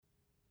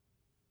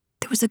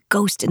There was a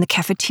ghost in the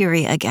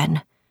cafeteria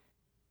again.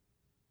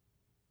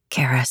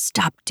 Cara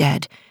stopped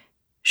dead,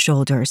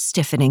 shoulders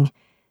stiffening,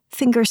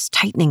 fingers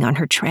tightening on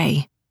her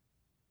tray.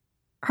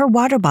 Her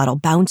water bottle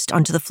bounced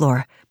onto the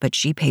floor, but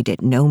she paid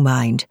it no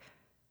mind,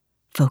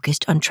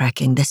 focused on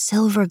tracking the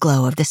silver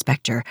glow of the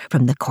specter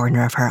from the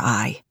corner of her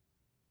eye.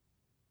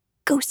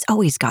 Ghosts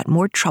always got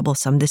more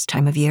troublesome this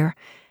time of year.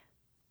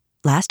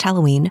 Last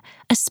Halloween,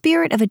 a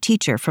spirit of a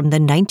teacher from the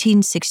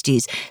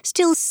 1960s,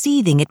 still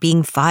seething at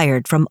being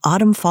fired from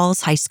Autumn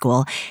Falls High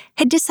School,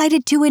 had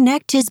decided to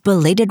enact his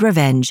belated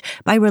revenge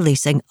by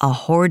releasing a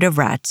horde of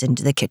rats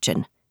into the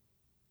kitchen.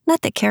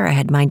 Not that Cara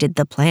had minded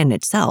the plan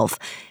itself.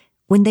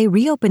 When they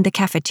reopened the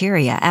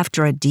cafeteria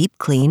after a deep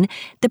clean,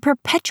 the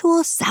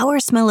perpetual sour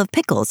smell of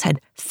pickles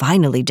had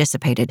finally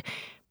dissipated.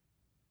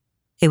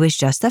 It was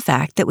just the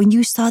fact that when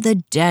you saw the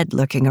dead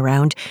lurking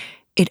around,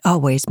 it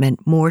always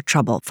meant more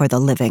trouble for the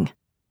living.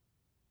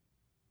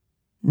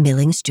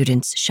 Milling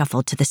students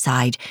shuffled to the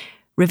side,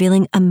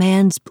 revealing a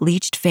man's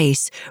bleached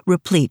face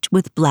replete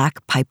with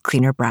black pipe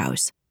cleaner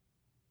brows.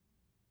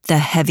 The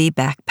heavy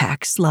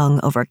backpack slung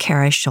over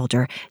Cara's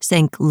shoulder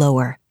sank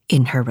lower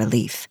in her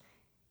relief.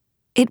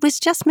 It was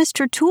just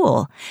Mr.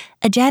 Toole,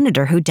 a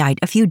janitor who died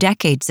a few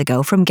decades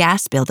ago from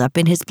gas buildup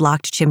in his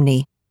blocked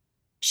chimney.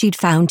 She'd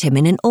found him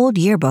in an old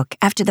yearbook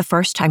after the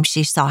first time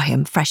she saw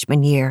him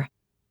freshman year.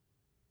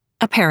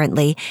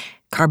 Apparently,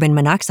 carbon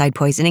monoxide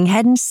poisoning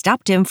hadn't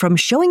stopped him from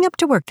showing up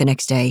to work the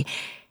next day,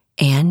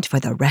 and for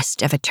the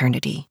rest of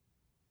eternity.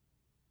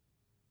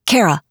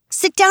 "Cara,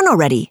 sit down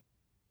already!"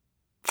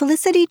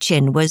 Felicity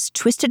Chin was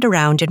twisted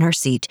around in her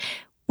seat,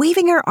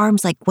 waving her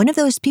arms like one of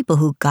those people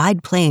who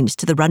guide planes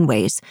to the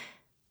runways.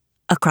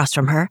 Across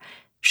from her,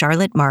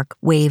 Charlotte Mark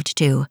waved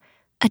too,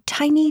 a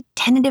tiny,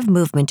 tentative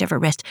movement of her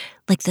wrist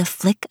like the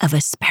flick of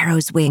a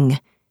sparrow's wing.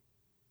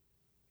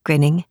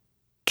 Grinning,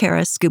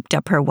 Cara scooped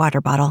up her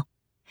water bottle.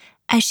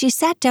 As she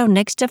sat down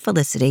next to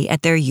Felicity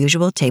at their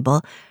usual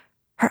table,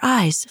 her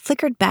eyes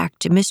flickered back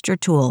to Mr.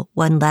 Toole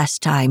one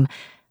last time,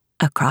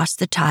 across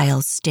the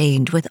tiles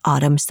stained with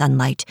autumn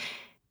sunlight.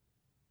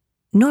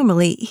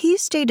 Normally, he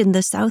stayed in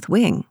the south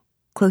wing,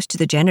 close to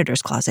the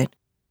janitor's closet.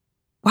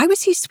 Why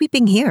was he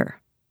sweeping here?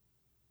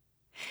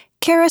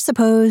 Cara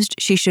supposed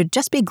she should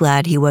just be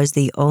glad he was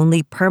the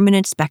only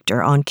permanent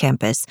specter on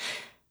campus,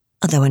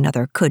 although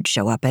another could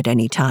show up at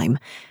any time.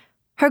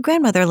 Her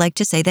grandmother liked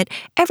to say that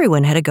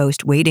everyone had a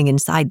ghost waiting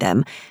inside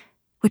them,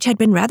 which had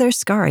been rather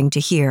scarring to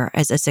hear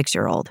as a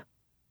 6-year-old.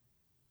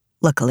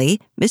 Luckily,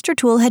 Mr.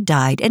 Toole had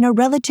died in a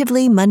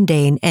relatively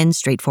mundane and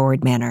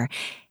straightforward manner.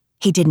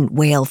 He didn't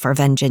wail for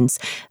vengeance,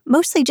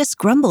 mostly just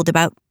grumbled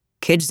about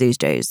kids these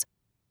days.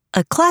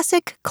 A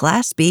classic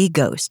Class B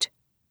ghost.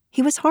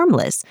 He was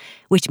harmless,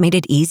 which made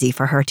it easy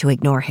for her to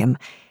ignore him.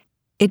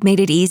 It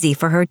made it easy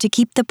for her to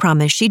keep the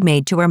promise she'd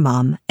made to her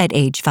mom at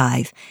age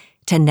 5,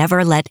 to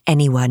never let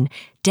anyone,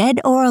 dead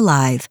or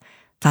alive,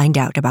 find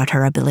out about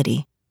her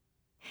ability.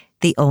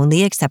 The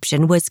only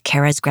exception was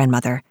Cara's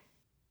grandmother,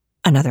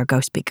 another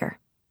ghost speaker.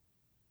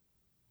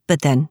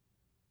 But then,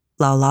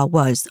 Lala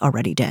was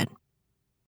already dead.